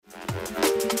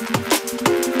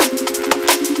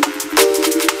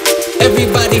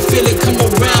Everybody feel it, come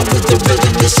around with the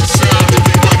rhythm, it's a sound.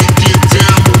 Everybody get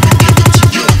down when we give it to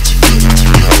you.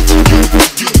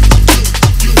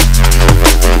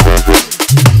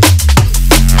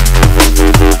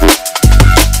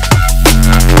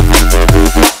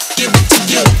 Give it to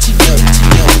you, to you, to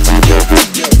you, to you, to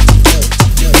you, to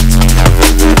you, to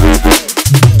you.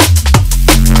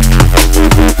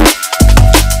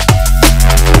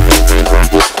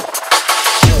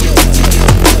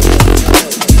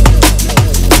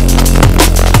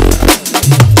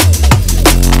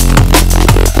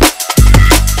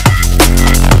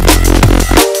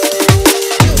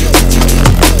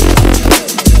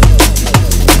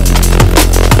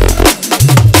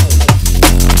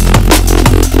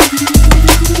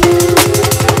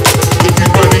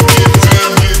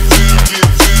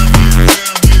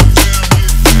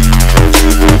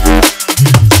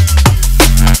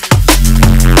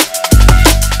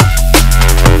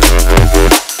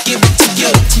 Give it to you,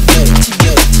 to you, to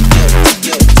you, to you,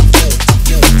 to you.